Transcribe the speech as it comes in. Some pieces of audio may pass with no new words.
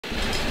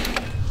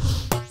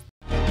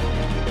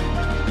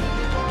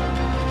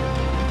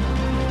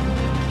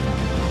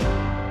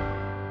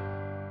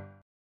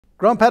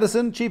Grant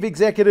Pattison, Chief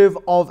Executive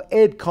of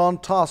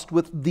Edcon, tasked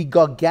with the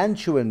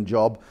gargantuan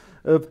job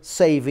of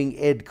saving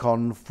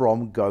Edcon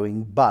from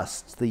going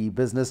bust. The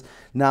business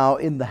now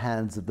in the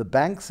hands of the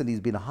banks, and he's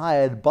been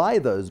hired by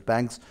those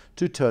banks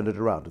to turn it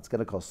around. It's going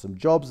to cost some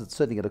jobs, it's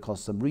certainly going to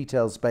cost some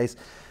retail space.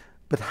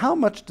 But how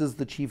much does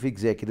the Chief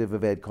Executive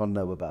of Edcon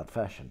know about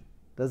fashion?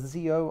 Does the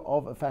CEO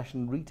of a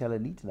fashion retailer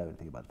need to know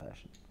anything about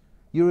fashion?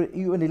 You're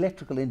an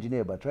electrical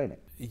engineer by training.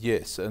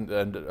 Yes, and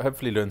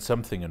hopefully learned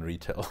something in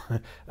retail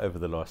over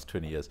the last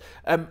 20 years.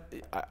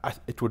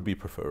 It would be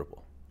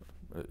preferable.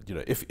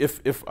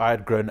 If I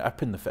had grown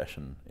up in the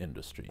fashion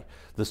industry,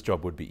 this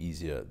job would be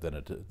easier than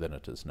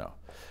it is now.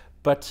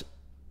 But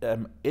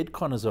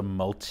Edcon is a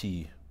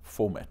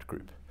multi-format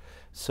group.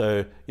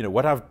 So,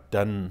 what I've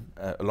done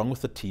along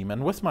with the team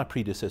and with my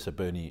predecessor,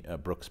 Bernie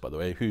Brooks, by the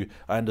way, who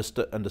I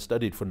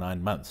understudied for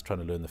 9 months trying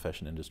to learn the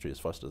fashion industry as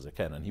fast as I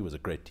can, and he was a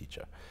great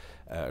teacher.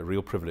 A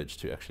real privilege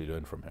to actually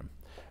learn from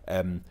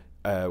him.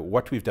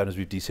 What we've done is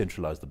we've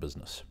decentralized the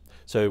business.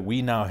 So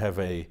we now have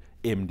a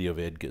MD of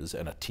Edgar's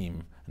and a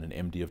team, and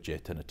an MD of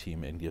Jet and a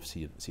team, MD of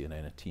CNA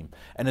and a team.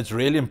 And it's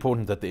really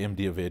important that the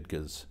MD of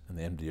Edgar's and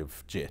the MD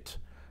of Jet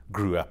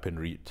grew up in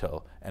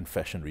retail and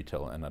fashion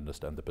retail and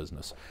understand the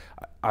business.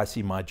 I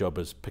see my job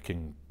as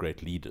picking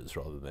great leaders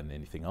rather than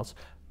anything else,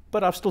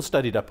 but I've still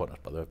studied up on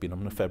it. By the way, I've been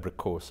on a fabric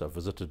course, I've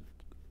visited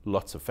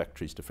lots of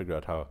factories to figure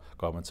out how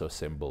garments are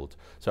assembled.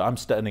 So I'm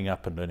standing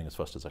up and learning as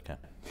fast as I can.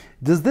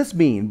 Does this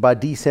mean, by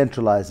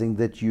decentralizing,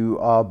 that you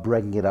are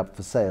breaking it up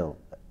for sale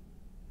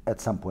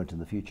at some point in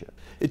the future?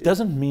 It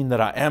doesn't mean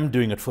that I am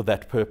doing it for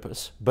that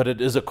purpose, but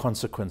it is a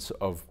consequence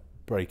of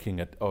breaking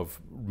it,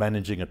 of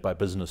managing it by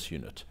business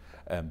unit.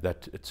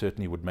 That it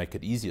certainly would make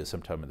it easier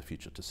sometime in the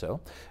future to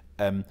sell.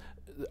 The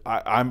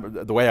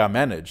way I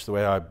manage, the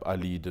way I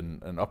lead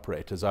and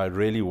operate is I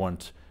really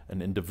want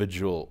an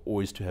individual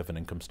always to have an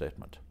income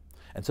statement.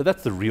 And so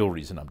that's the real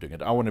reason I'm doing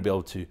it. I want to be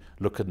able to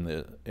look in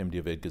the MD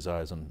of Edgar's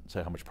eyes and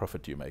say, how much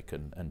profit do you make,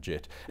 and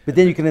Jet. But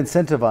then you can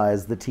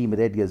incentivize the team at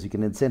Edgar's, you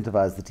can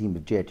incentivize the team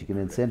at Jet, you can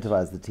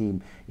incentivize the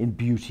team in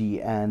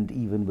beauty and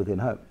even within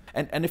home.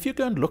 And if you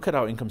go and look at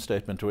our income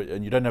statement,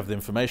 and you don't have the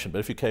information, but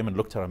if you came and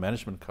looked at our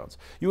management accounts,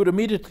 you would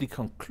immediately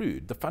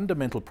conclude the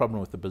fundamental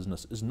problem with the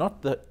business is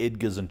not the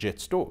Edgar's and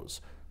Jet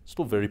stores.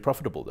 Still very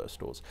profitable, those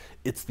stores.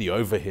 It's the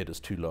overhead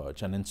is too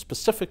large, and then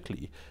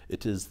specifically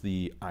it is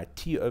the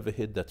IT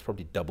overhead that's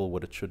probably double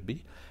what it should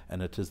be,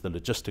 and it is the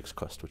logistics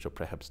cost which are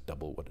perhaps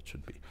double what it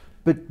should be.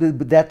 But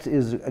that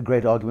is a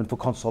great argument for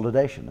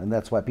consolidation, and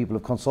that's why people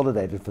have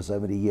consolidated for so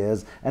many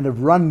years and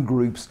have run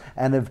groups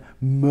and have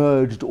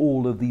merged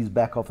all of these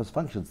back office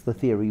functions. The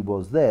theory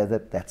was there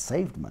that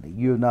saved money.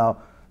 You're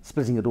now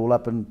splitting it all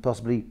up and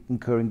possibly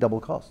incurring double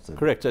costs.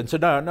 Correct. And so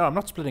no, I'm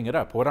not splitting it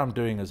up. What I'm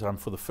doing is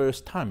for the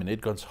first time in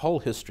Edcon's whole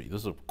history,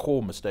 this is a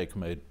core mistake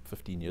made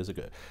 15 years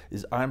ago,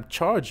 is I'm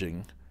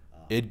charging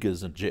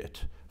Edgar's and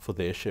Jet for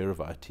their share of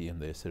IT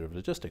and their share of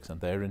logistics,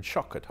 and they're in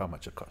shock at how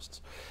much it costs.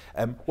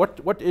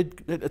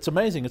 It's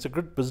amazing. It's a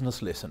good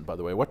business lesson, by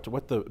the way. What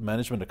the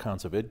management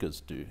accounts of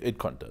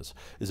Edcon does,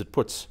 is it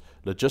puts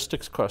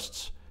logistics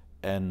costs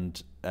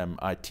and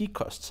IT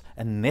costs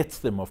and nets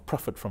them of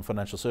profit from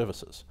financial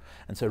services.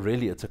 And so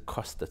really it's a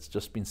cost that's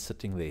just been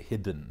sitting there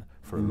hidden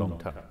for a long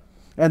time.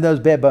 And those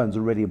bare bones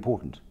are really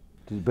important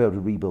to be able to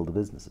rebuild the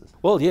businesses.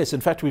 Well, yes, in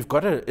fact, we've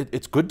got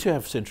it's good to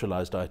have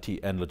centralized IT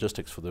and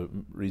logistics for the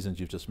reasons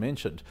you've just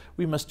mentioned.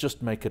 We must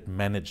just make it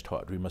managed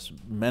hard. We must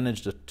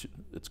manage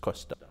its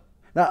cost down.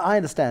 Now, I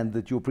understand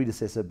that your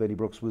predecessor, Bernie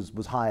Brooks,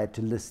 was hired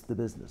to list the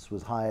business,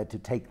 was hired to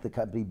take the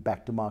company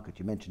back to market.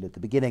 You mentioned at the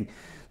beginning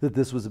that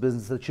this was a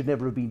business that should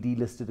never have been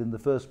delisted in the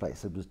first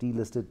place. It was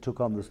delisted, took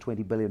on this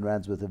 20 billion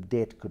rands worth of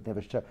debt, could never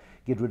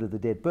get rid of the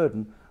debt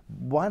burden.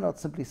 Why not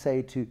simply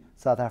say to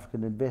South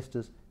African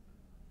investors,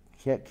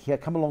 here,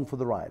 come along for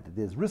the ride.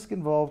 There's risk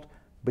involved,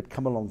 but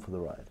come along for the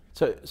ride.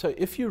 So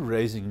if you're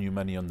raising new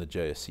money on the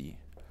JSE,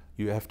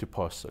 you have to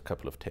pass a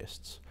couple of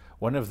tests.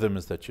 One of them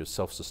is that you're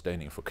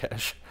self-sustaining for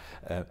cash,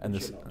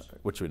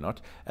 which we're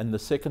not. And the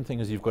second thing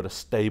is you've got a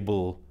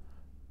stable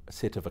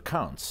set of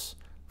accounts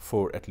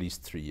for at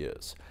least 3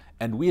 years.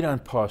 And we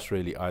don't pass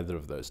really either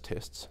of those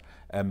tests.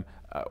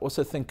 I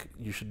also think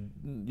you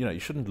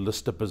shouldn't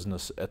list a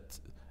business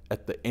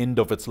at the end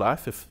of its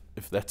life,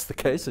 if that's the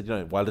case,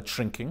 while it's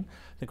shrinking.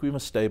 I think we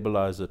must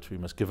stabilize it, we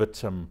must give it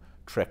some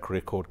track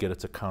record, get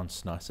its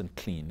accounts nice and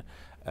clean.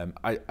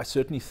 I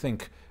certainly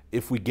think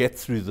if we get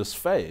through this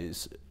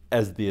phase,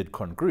 as the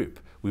Edcon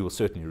group, we will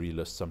certainly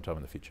relist sometime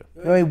in the future.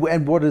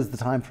 And what is the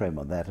time frame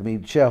on that? I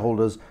mean,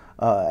 shareholders,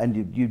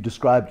 and you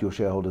described your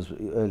shareholders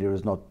earlier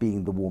as not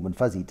being the warm and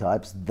fuzzy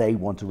types. They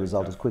want a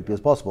result as quickly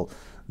as possible.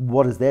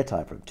 What is their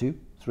time frame? 2,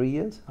 3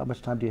 years? How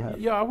much time do you have?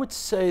 Yeah, I would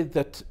say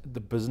that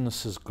the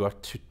business has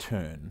got to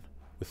turn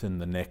within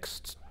the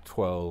next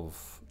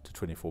 12 to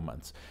 24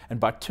 months. And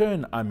by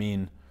turn, I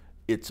mean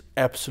it's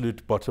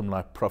absolute bottom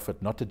line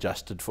profit, not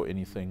adjusted for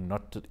anything,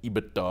 not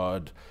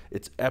EBITDA.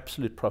 Its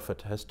absolute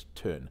profit has to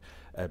turn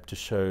to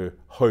show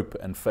hope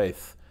and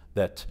faith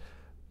that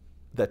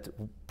that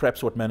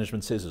perhaps what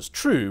management says is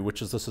true,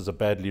 which is this is a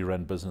badly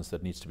run business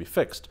that needs to be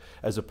fixed,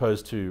 as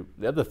opposed to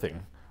the other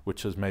thing,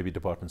 which is maybe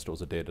department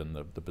stores are dead and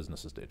the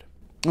business is dead.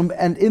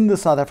 And in the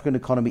South African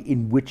economy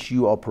in which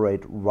you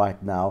operate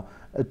right now,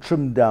 a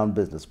trimmed down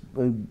business,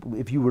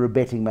 if you were a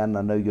betting man,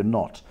 I know you're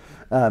not,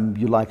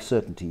 you like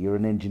certainty, you're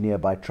an engineer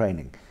by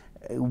training.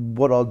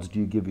 What odds do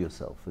you give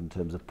yourself in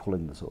terms of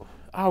pulling this off?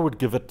 I would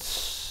give it,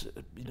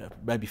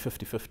 maybe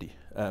 50-50.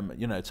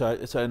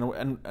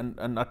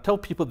 And I tell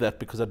people that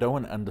because I don't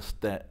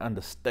want to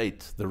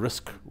understate the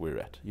risk we're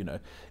at.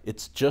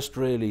 It's just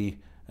really,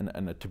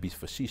 and to be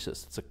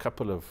facetious, it's a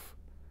couple of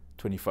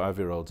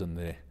 25-year-olds in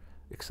their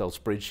Excel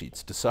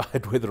spreadsheets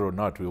decide whether or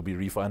not we'll be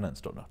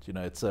refinanced or not.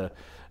 It's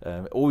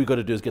all we got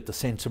to do is get the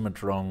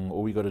sentiment wrong.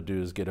 All we got to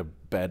do is get a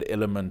bad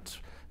element.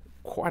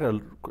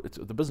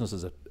 The business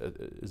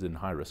is in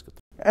high risk.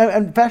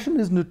 And fashion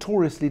is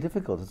notoriously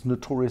difficult. It's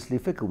notoriously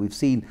fickle. We've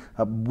seen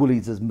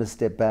Woolies has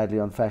misstepped badly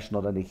on fashion,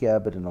 not only here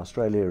but in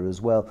Australia as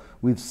well.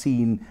 We've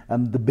seen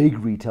the big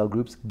retail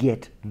groups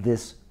get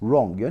this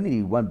wrong. You only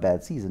need one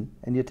bad season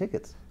and your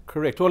tickets.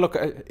 Correct. Well, look,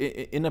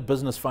 in a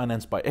business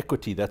financed by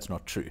equity, that's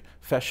not true.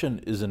 Fashion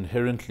is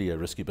inherently a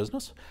risky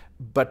business,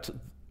 but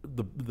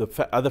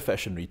the other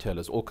fashion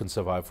retailers all can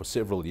survive for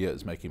several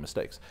years making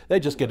mistakes.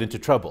 They just get into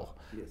trouble.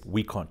 Yes.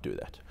 We can't do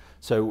that.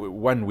 So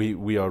one,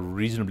 we are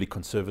reasonably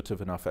conservative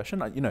in our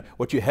fashion.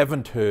 What you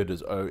haven't heard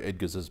is, oh,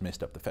 Edgar's has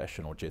messed up the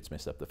fashion or Jet's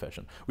messed up the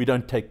fashion. We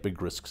don't take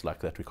big risks like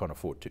that. We can't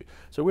afford to.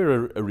 So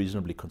we're a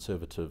reasonably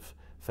conservative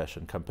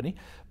fashion company,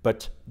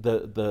 but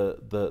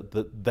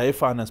they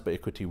finance by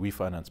equity, we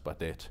finance by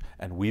debt,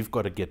 and we've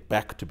got to get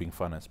back to being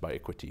financed by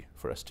equity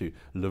for us to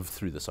live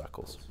through the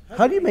cycles.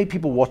 How do you make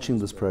people watching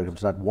this program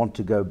tonight want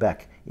to go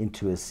back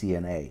into a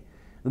CNA?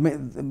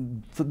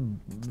 For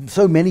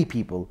so many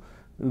people,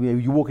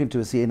 you walk into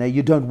a CNA,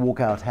 you don't walk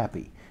out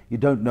happy. You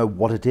don't know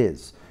what it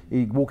is.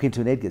 You walk into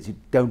an Edgar's, you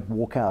don't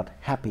walk out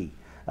happy.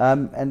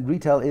 And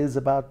retail is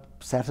about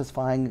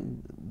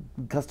satisfying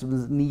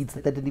customers' needs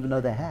that they didn't even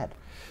know they had.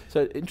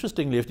 So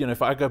interestingly,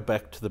 if I go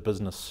back to the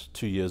business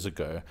 2 years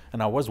ago,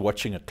 and I was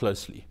watching it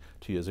closely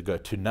 2 years ago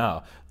to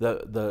now,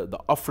 the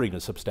offering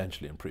is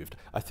substantially improved.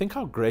 I think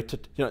how great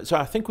it, so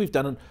I think we've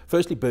done,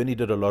 firstly, Bernie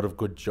did a lot of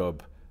good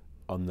job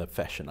on the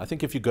fashion. I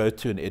think if you go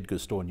to an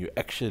Edgar's store and you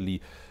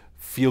actually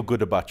feel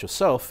good about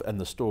yourself and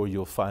the store,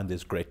 you'll find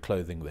there's great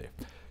clothing there.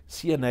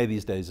 CNA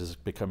these days is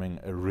becoming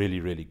a really,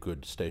 really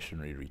good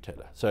stationery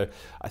retailer. So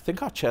I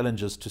think our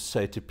challenge is to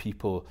say to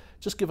people,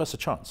 just give us a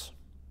chance.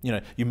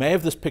 You may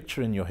have this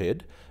picture in your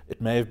head.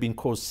 It may have been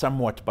caused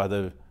somewhat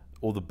by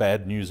all the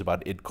bad news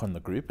about Edcon, the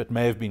group. It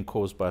may have been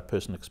caused by a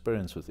personal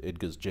experience with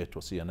Edgar's, Jet,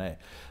 or CNA.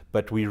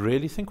 But we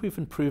really think we've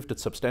improved it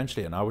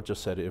substantially. And I would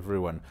just say to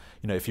everyone,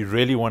 if you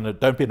really want to,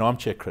 don't be an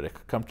armchair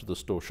critic. Come to the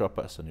store, shop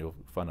us, and you'll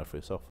find out for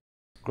yourself.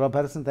 Grant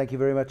Pattison, thank you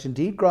very much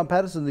indeed. Grant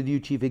Pattison, the new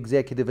chief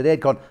executive at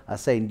Edcon. I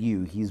say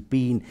new, he's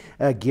been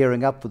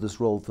gearing up for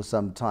this role for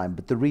some time.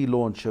 But the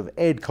relaunch of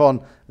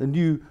Edcon, the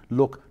new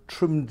look,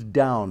 trimmed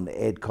down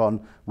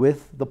Edcon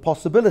with the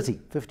possibility,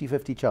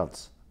 50-50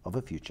 chance of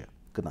a future.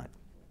 Good night.